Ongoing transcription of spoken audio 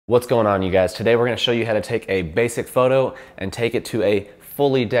What's going on, you guys? Today we're going to show you how to take a basic photo and take it to a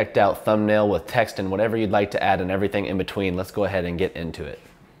fully decked out thumbnail with text and whatever you'd like to add and everything in between. Let's go ahead and get into it.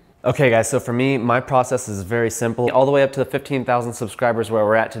 Okay guys, so for me, my process is very simple. All the way up to the 15,000 subscribers where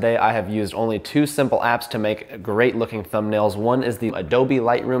we're at today, I have used only two simple apps to make great looking thumbnails. One is the Adobe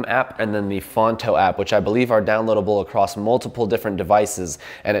Lightroom app and then the Fonto app, which I believe are downloadable across multiple different devices,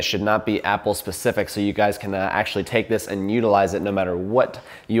 and it should not be Apple specific, so you guys can actually take this and utilize it no matter what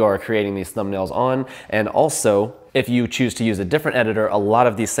you are creating these thumbnails on. And also, if you choose to use a different editor, a lot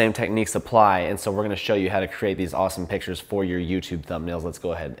of these same techniques apply, and so we're gonna show you how to create these awesome pictures for your YouTube thumbnails. Let's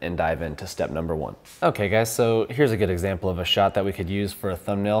go ahead and dive into step number one. Okay guys, so here's a good example of a shot that we could use for a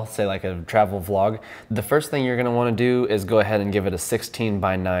thumbnail, say like a travel vlog. The first thing you're gonna wanna do is go ahead and give it a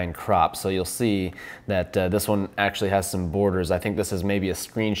 16:9 crop. So you'll see that this one actually has some borders. I think this is maybe a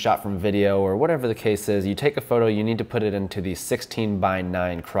screenshot from video or whatever the case is. You take a photo, you need to put it into the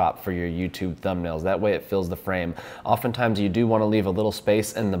 16:9 crop for your YouTube thumbnails. That way it fills the frame. Oftentimes you do want to leave a little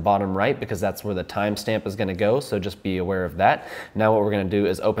space in the bottom right because that's where the timestamp is going to go, so just be aware of that. Now what we're going to do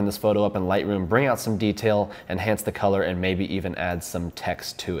is open this photo up in Lightroom, bring out some detail, enhance the color, and maybe even add some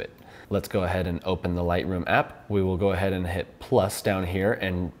text to it. Let's go ahead and open the Lightroom app. We will go ahead and hit plus down here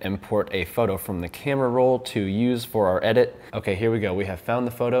and import a photo from the camera roll to use for our edit. Okay, here we go. We have found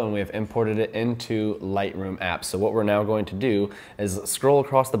the photo and we have imported it into Lightroom app. So what we're now going to do is scroll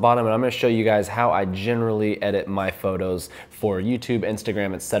across the bottom, and I'm going to show you guys how I generally edit my photos for YouTube,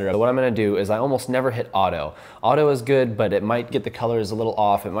 Instagram, etc. What I'm going to do is I almost never hit auto. Auto is good, but it might get the colors a little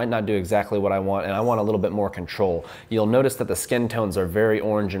off. It might not do exactly what I want, and I want a little bit more control. You'll notice that the skin tones are very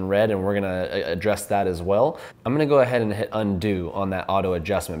orange and red, and we're going to address that as well. I'm going to go ahead and hit undo on that auto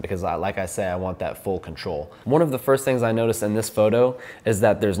adjustment because like I say, I want that full control. One of the first things I notice in this photo is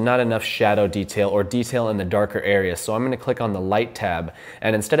that there's not enough shadow detail or detail in the darker areas. So I'm going to click on the light tab,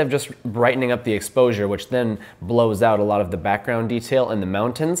 and instead of just brightening up the exposure, which then blows out a lot of the background detail in the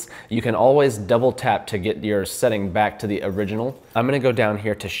mountains, you can always double tap to get your setting back to the original. I'm going to go down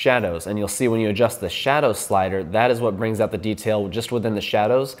here to shadows, and you'll see when you adjust the shadow slider, that is what brings out the detail just within the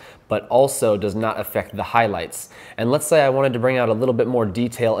shadows, but also does not affect the highlights. And let's say I wanted to bring out a little bit more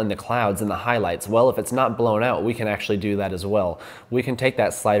detail in the clouds and the highlights. Well, if it's not blown out, we can actually do that as well. We can take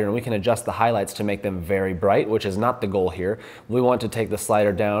that slider and we can adjust the highlights to make them very bright, which is not the goal here. We want to take the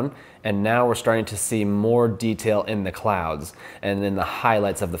slider down, and now we're starting to see more detail in the clouds and in the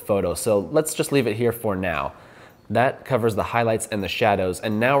highlights of the photo. So let's just leave it here for now. That covers the highlights and the shadows,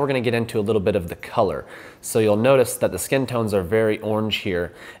 and now we're going to get into a little bit of the color. So you'll notice that the skin tones are very orange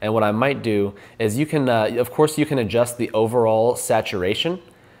here, and what I might do is you can, of course you can adjust the overall saturation,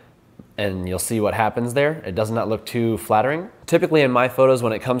 and you'll see what happens there. It does not look too flattering. Typically in my photos,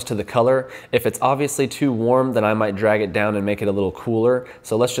 when it comes to the color, if it's obviously too warm, then I might drag it down and make it a little cooler.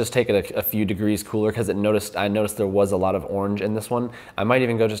 So let's just take it a few degrees cooler because I noticed there was a lot of orange in this one. I might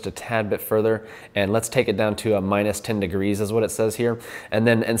even go just a tad bit further, and let's take it down to a -10 degrees is what it says here. And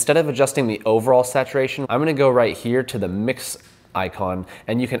then instead of adjusting the overall saturation, I'm gonna go right here to the mix icon,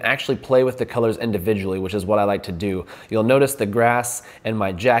 and you can actually play with the colors individually, which is what I like to do. You'll notice the grass and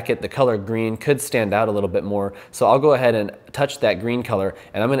my jacket, the color green, could stand out a little bit more. So I'll go ahead and touch that green color,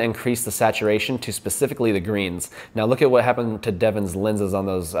 and I'm going to increase the saturation to specifically the greens. Now look at what happened to Devin's lenses on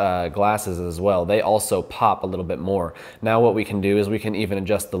those glasses as well. They also pop a little bit more. Now what we can do is we can even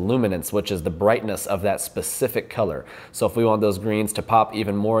adjust the luminance, which is the brightness of that specific color. So if we want those greens to pop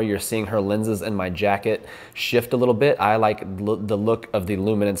even more, you're seeing her lenses and my jacket shift a little bit. I like the look of the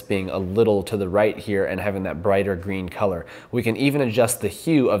luminance being a little to the right here and having that brighter green color. We can even adjust the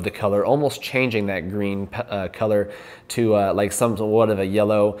hue of the color, almost changing that green color to like somewhat of a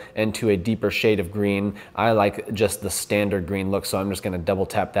yellow into a deeper shade of green. I like just the standard green look, so I'm just going to double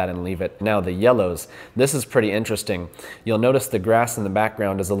tap that and leave it. Now the yellows, this is pretty interesting. You'll notice the grass in the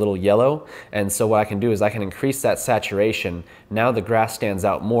background is a little yellow, and so what I can do is I can increase that saturation. Now the grass stands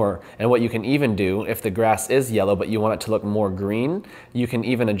out more, and what you can even do, if the grass is yellow but you want it to look more green, you can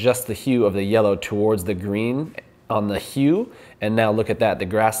even adjust the hue of the yellow towards the green on the hue, and now look at that, the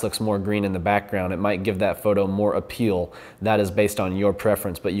grass looks more green in the background. It might give that photo more appeal. That is based on your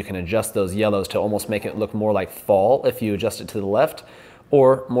preference, but you can adjust those yellows to almost make it look more like fall if you adjust it to the left,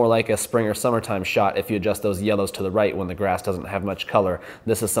 or more like a spring or summertime shot if you adjust those yellows to the right when the grass doesn't have much color.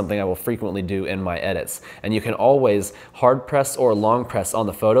 This is something I will frequently do in my edits. And you can always hard press or long press on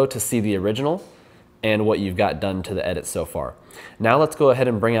the photo to see the original and what you've got done to the edit so far. Now let's go ahead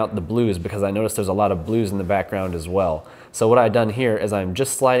and bring out the blues, because I noticed there's a lot of blues in the background as well. So what I've done here is I'm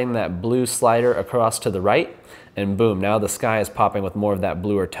just sliding that blue slider across to the right, and boom, now the sky is popping with more of that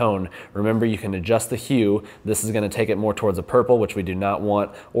bluer tone. Remember, you can adjust the hue. This is going to take it more towards a purple, which we do not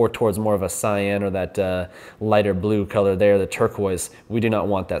want, or towards more of a cyan or that lighter blue color there, the turquoise. We do not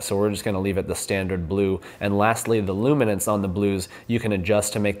want that, so we're just going to leave it the standard blue. And lastly, the luminance on the blues, you can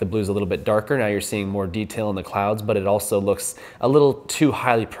adjust to make the blues a little bit darker. Now you're seeing more detail in the clouds, but it also looks a little too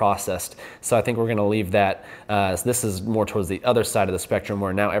highly processed. So I think we're going to leave that. So this is more towards the other side of the spectrum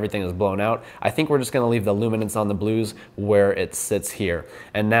where now everything is blown out. I think we're just going to leave the luminance on the blues where it sits here.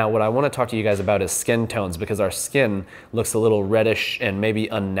 And now what I want to talk to you guys about is skin tones, because our skin looks a little reddish and maybe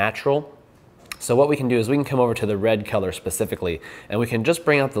unnatural. So what we can do is we can come over to the red color specifically, and we can just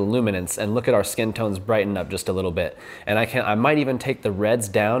bring out the luminance and look at our skin tones brighten up just a little bit. And I might even take the reds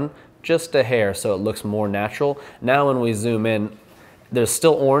down just a hair so it looks more natural. Now when we zoom in, there's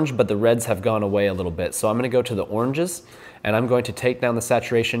still orange, but the reds have gone away a little bit. So I'm going to go to the oranges, and I'm going to take down the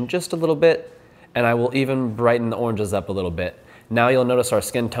saturation just a little bit, and I will even brighten the oranges up a little bit. Now you'll notice our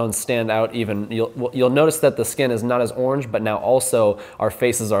skin tones stand out even. You'll notice that the skin is not as orange, but now also our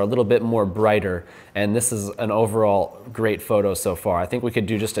faces are a little bit more brighter. And this is an overall great photo so far. I think we could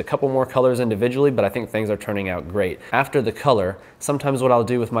do just a couple more colors individually, but I think things are turning out great. After the color, sometimes what I'll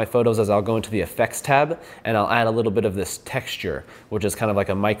do with my photos is I'll go into the effects tab and I'll add a little bit of this texture, which is kind of like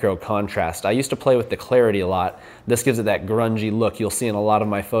a micro contrast. I used to play with the clarity a lot. This gives it that grungy look you'll see in a lot of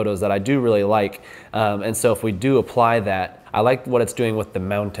my photos that I do really like. And so if we do apply that, I like what it's doing with the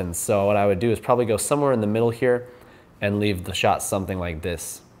mountains. So what I would do is probably go somewhere in the middle here and leave the shot something like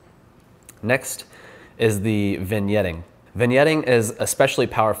this. Next is the vignetting. Vignetting is especially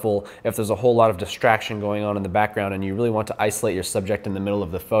powerful if there's a whole lot of distraction going on in the background and you really want to isolate your subject in the middle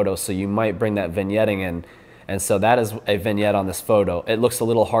of the photo, so you might bring that vignetting in. And so that is a vignette on this photo. It looks a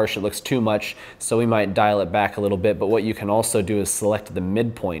little harsh, it looks too much, so we might dial it back a little bit, but what you can also do is select the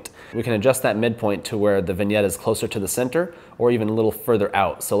midpoint. We can adjust that midpoint to where the vignette is closer to the center or even a little further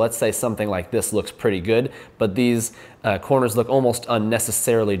out. So let's say something like this looks pretty good, but these corners look almost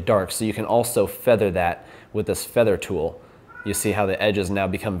unnecessarily dark, so you can also feather that with this feather tool. You see how the edges now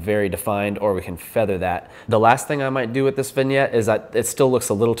become very defined, or we can feather that. The last thing I might do with this vignette is that it still looks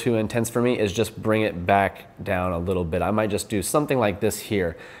a little too intense for me, is just bring it back down a little bit. I might just do something like this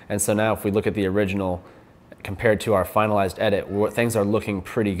here. And so now if we look at the original compared to our finalized edit, things are looking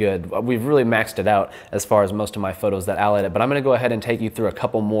pretty good. We've really maxed it out as far as most of my photos that I'll edit, but I'm gonna go ahead and take you through a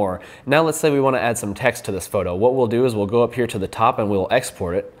couple more. Now let's say we wanna add some text to this photo. What we'll do is we'll go up here to the top and we'll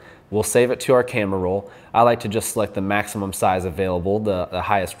export it. We'll save it to our camera roll. I like to just select the maximum size available, the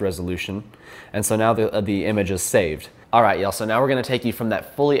highest resolution. And so now the image is saved. All right, y'all, so now we're gonna take you from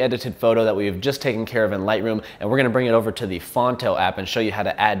that fully edited photo that we've just taken care of in Lightroom, and we're gonna bring it over to the Fonto app and show you how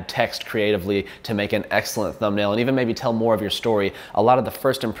to add text creatively to make an excellent thumbnail and even maybe tell more of your story. A lot of the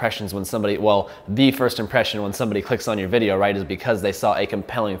first impressions when somebody, well, the first impression when somebody clicks on your video, right, is because they saw a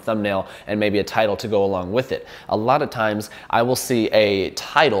compelling thumbnail and maybe a title to go along with it. A lot of times I will see a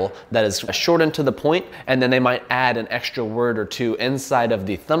title that is short and to the point, and then they might add an extra word or two inside of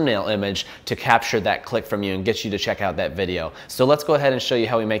the thumbnail image to capture that click from you and get you to check out that video. So let's go ahead and show you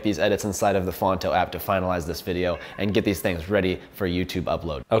how we make these edits inside of the Fonto app to finalize this video and get these things ready for YouTube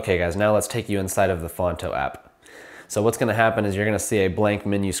upload. Okay guys, now let's take you inside of the Fonto app. So what's gonna happen is you're gonna see a blank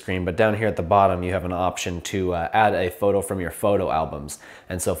menu screen, but down here at the bottom you have an option to add a photo from your photo albums.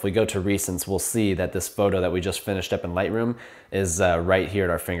 And so if we go to recents, we'll see that this photo that we just finished up in Lightroom is right here at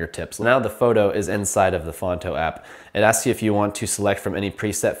our fingertips. Now the photo is inside of the Fonto app. It asks you if you want to select from any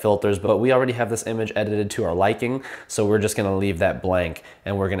preset filters, but we already have this image edited to our liking, so we're just gonna leave that blank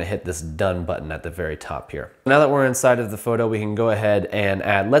and we're gonna hit this done button at the very top here. Now that we're inside of the photo, we can go ahead and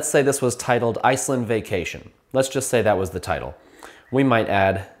add, let's say this was titled Iceland Vacation. Let's just say that was the title. We might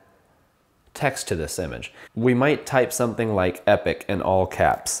add text to this image. We might type something like epic in all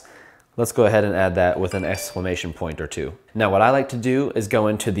caps. Let's go ahead and add that with an exclamation point or two. Now what I like to do is go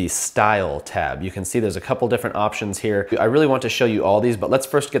into the Style tab. You can see there's a couple different options here. I really want to show you all these, but let's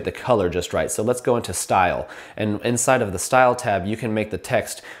first get the color just right. So let's go into Style. And inside of the Style tab, you can make the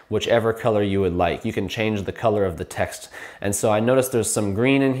text whichever color you would like. You can change the color of the text. And so I noticed there's some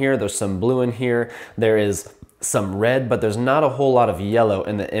green in here, there's some blue in here, there is some red, but there's not a whole lot of yellow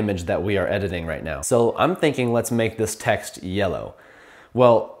in the image that we are editing right now. So I'm thinking let's make this text yellow.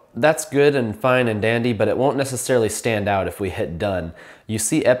 Well, that's good and fine and dandy, but it won't necessarily stand out if we hit done. You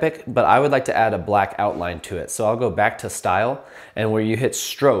see epic, but I would like to add a black outline to it. So I'll go back to Style, and where you hit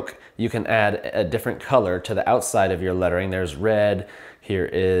stroke, you can add a different color to the outside of your lettering. There's red, here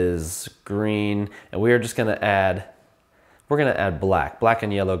is green, and we are just gonna add, we're gonna add black. Black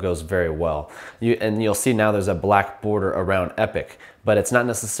and yellow goes very well. And you'll see now there's a black border around Epic, but it's not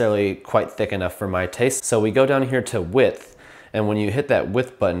necessarily quite thick enough for my taste. So we go down here to width, and when you hit that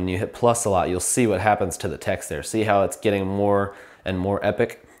width button, you hit plus a lot, you'll see what happens to the text there. See how it's getting more and more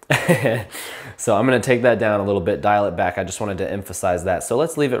epic? So I'm gonna take that down a little bit, dial it back. I just wanted to emphasize that. So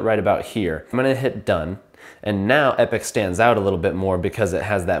let's leave it right about here. I'm gonna hit done. And now Epic stands out a little bit more because it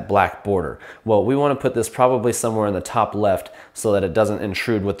has that black border. Well, we want to put this probably somewhere in the top left so that it doesn't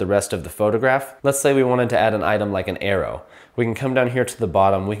intrude with the rest of the photograph. Let's say we wanted to add an item like an arrow. We can come down here to the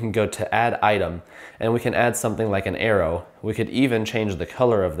bottom, we can go to add item, and we can add something like an arrow. We could even change the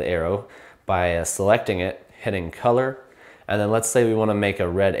color of the arrow by selecting it, hitting color, and then let's say we want to make a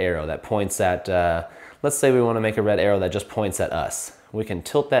red arrow that points at, let's say we want to make a red arrow that just points at us. We can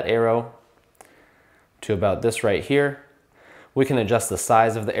tilt that arrow to about this right here. We can adjust the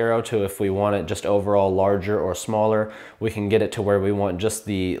size of the arrow to if we want it just overall larger or smaller. We can get it to where we want just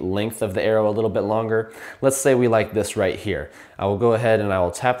the length of the arrow a little bit longer. Let's say we like this right here. I will go ahead and I will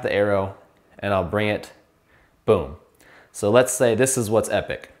tap the arrow and I'll bring it, boom. So let's say this is what's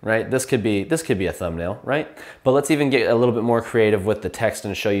epic, right? This could be a thumbnail, right? But let's even get a little bit more creative with the text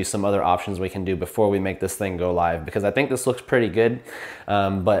and show you some other options we can do before we make this thing go live, because I think this looks pretty good.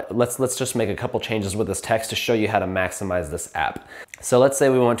 But let's just make a couple changes with this text to show you how to maximize this app. So let's say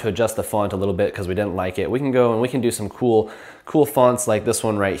we want to adjust the font a little bit because we didn't like it. We can go and we can do some cool fonts like this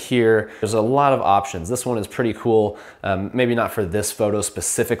one right here. There's a lot of options. This one is pretty cool. Maybe not for this photo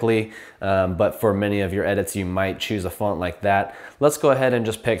specifically, but for many of your edits, you might choose a font like that. Let's go ahead and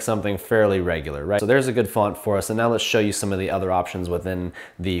just pick something fairly regular, right? So there's a good font for us. And now let's show you some of the other options within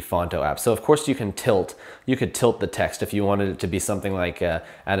the Fonto app. So of course you can tilt. You could tilt the text if you wanted it to be something like at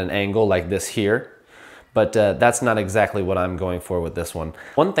an angle like this here. But that's not exactly what I'm going for with this one.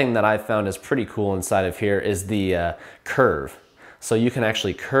 One thing that I found is pretty cool inside of here is the curve. So you can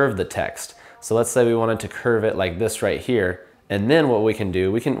actually curve the text. So let's say we wanted to curve it like this right here. And then what we can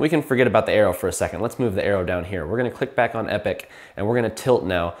do, we can forget about the arrow for a second. Let's move the arrow down here. We're gonna click back on Epic and we're gonna tilt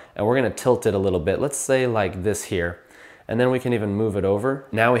now, and we're gonna tilt it a little bit. Let's say like this here. And then we can even move it over.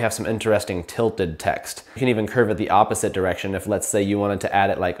 Now we have some interesting tilted text. You can even curve it the opposite direction if, let's say, you wanted to add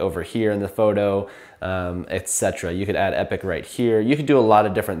it like over here in the photo, etc. You could add Epic right here. You could do a lot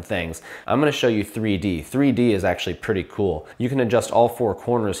of different things. I'm gonna show you 3D. 3D is actually pretty cool. You can adjust all four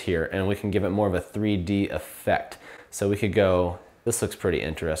corners here and we can give it more of a 3D effect. So we could go, this looks pretty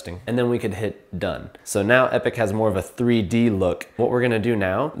interesting. And then we could hit done. So now Epic has more of a 3D look. What we're gonna do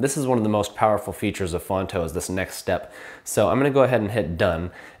now, this is one of the most powerful features of Fonto, is this next step. So I'm gonna go ahead and hit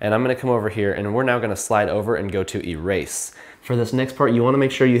done, and I'm gonna come over here and we're now gonna slide over and go to erase. For this next part, you wanna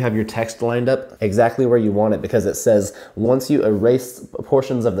make sure you have your text lined up exactly where you want it, because it says once you erase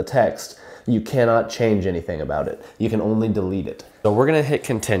portions of the text, you cannot change anything about it. You can only delete it. So we're gonna hit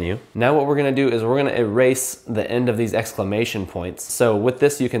continue. Now what we're gonna do is we're gonna erase the end of these exclamation points. So with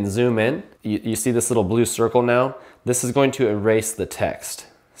this, you can zoom in. You see this little blue circle now? This is going to erase the text.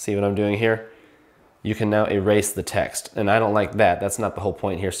 See what I'm doing here? You can now erase the text. And I don't like that. That's not the whole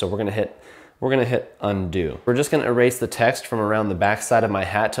point here. So we're gonna hit undo. We're just gonna erase the text from around the back side of my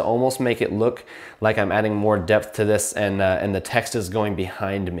hat to almost make it look like I'm adding more depth to this, and the text is going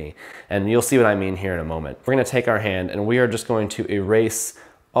behind me. And you'll see what I mean here in a moment. We're gonna take our hand and we are just going to erase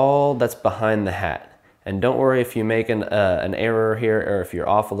all that's behind the hat. And don't worry if you make an error here or if you're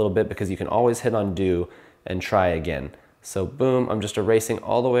off a little bit, because you can always hit undo and try again. So boom, I'm just erasing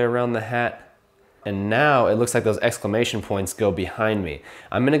all the way around the hat. And now it looks like those exclamation points go behind me.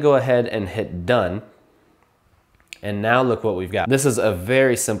 I'm gonna go ahead and hit done. And now look what we've got. This is a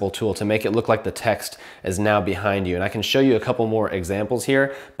very simple tool to make it look like the text is now behind you. And I can show you a couple more examples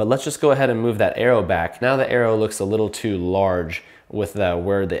here, but let's just go ahead and move that arrow back. Now the arrow looks a little too large with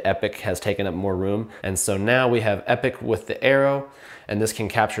where the Epic has taken up more room. And so now we have Epic with the arrow, and this can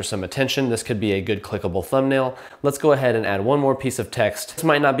capture some attention. This could be a good clickable thumbnail. Let's go ahead and add one more piece of text. This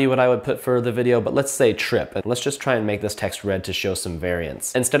might not be what I would put for the video, but let's say trip. And let's just try and make this text red to show some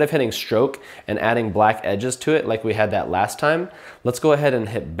variance. Instead of hitting stroke and adding black edges to it like we had that last time, let's go ahead and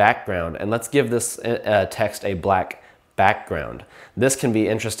hit background, and let's give this text a black background. This can be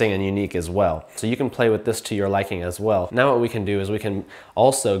interesting and unique as well. So you can play with this to your liking as well. Now what we can do is we can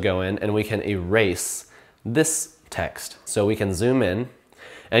also go in and we can erase this text. So we can zoom in,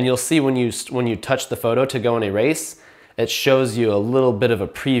 and you'll see when you touch the photo to go and erase, it shows you a little bit of a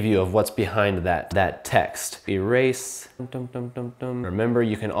preview of what's behind that text. Erase. Remember,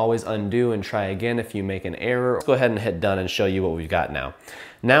 you can always undo and try again if you make an error. Let's go ahead and hit done and show you what we've got now.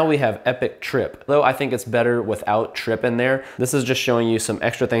 Now we have Epic Trip. Though I think it's better without Trip in there. This is just showing you some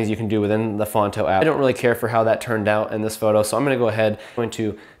extra things you can do within the Fonto app. I don't really care for how that turned out in this photo, so I'm gonna go ahead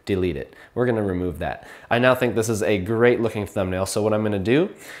and delete it. We're gonna remove that. I now think this is a great looking thumbnail, so what I'm gonna do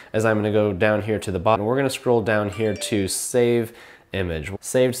is I'm gonna go down here to the bottom. We're gonna scroll down here to Save Image.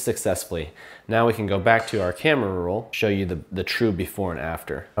 Saved successfully. Now we can go back to our camera roll, show you the true before and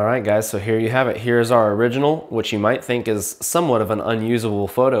after. All right guys, so here you have it. Here's our original, which you might think is somewhat of an unusable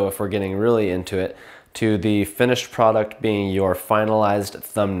photo if we're getting really into it, to the finished product being your finalized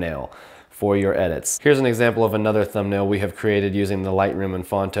thumbnail for your edits. Here's an example of another thumbnail we have created using the Lightroom and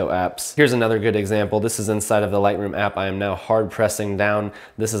Fonto apps. Here's another good example. This is inside of the Lightroom app. I am now hard pressing down.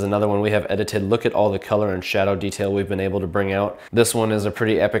 This is another one we have edited. Look at all the color and shadow detail we've been able to bring out. This one is a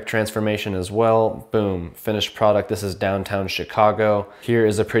pretty epic transformation as well. Boom, finished product. This is downtown Chicago. Here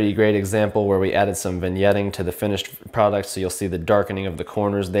is a pretty great example where we added some vignetting to the finished product, so you'll see the darkening of the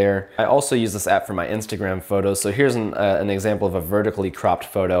corners there. I also use this app for my Instagram photos. So here's an example of a vertically cropped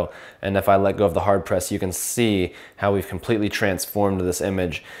photo, and if I let go of the hard press, you can see how we've completely transformed this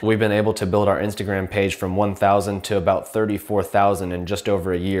image. We've been able to build our Instagram page from 1,000 to about 34,000 in just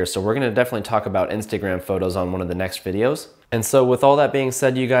over a year. So we're gonna definitely talk about Instagram photos on one of the next videos. And so with all that being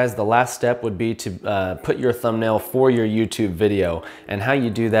said, you guys, the last step would be to put your thumbnail for your YouTube video. And how you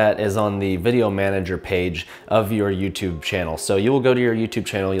do that is on the Video Manager page of your YouTube channel. So you will go to your YouTube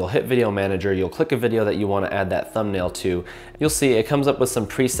channel, you'll hit Video Manager, you'll click a video that you want to add that thumbnail to. You'll see it comes up with some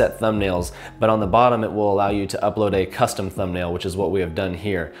preset thumbnails, but on the bottom it will allow you to upload a custom thumbnail, which is what we have done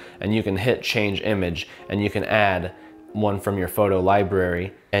here. And you can hit Change Image, and you can add one from your photo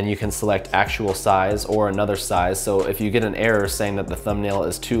library, and you can select actual size or another size. So if you get an error saying that the thumbnail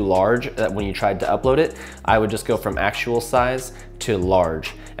is too large that when you tried to upload it, I would just go from actual size to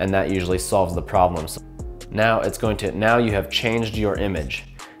large, and that usually solves the problem. So now you have changed your image.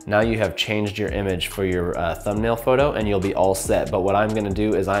 Now you have changed your image for your thumbnail photo, and you'll be all set. But what I'm gonna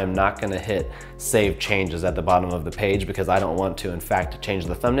do is I am not gonna hit Save Changes at the bottom of the page because I don't want to, in fact, change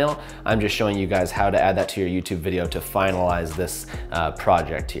the thumbnail. I'm just showing you guys how to add that to your YouTube video to finalize this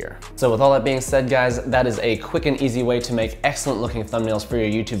project here. So with all that being said, guys, that is a quick and easy way to make excellent looking thumbnails for your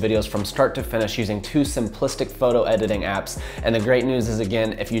YouTube videos from start to finish using two simplistic photo editing apps. And the great news is,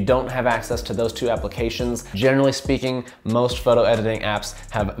 again, if you don't have access to those two applications, generally speaking, most photo editing apps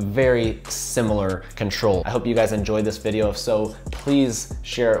have very similar control. I hope you guys enjoyed this video. If so, please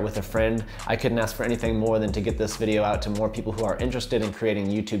share it with a friend. I couldn't ask for anything more than to get this video out to more people who are interested in creating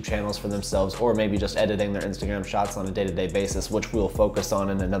YouTube channels for themselves, or maybe just editing their Instagram shots on a day-to-day basis, which we'll focus on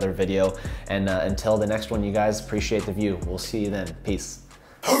in another video. And until the next one, you guys, appreciate the view. We'll see you then. Peace.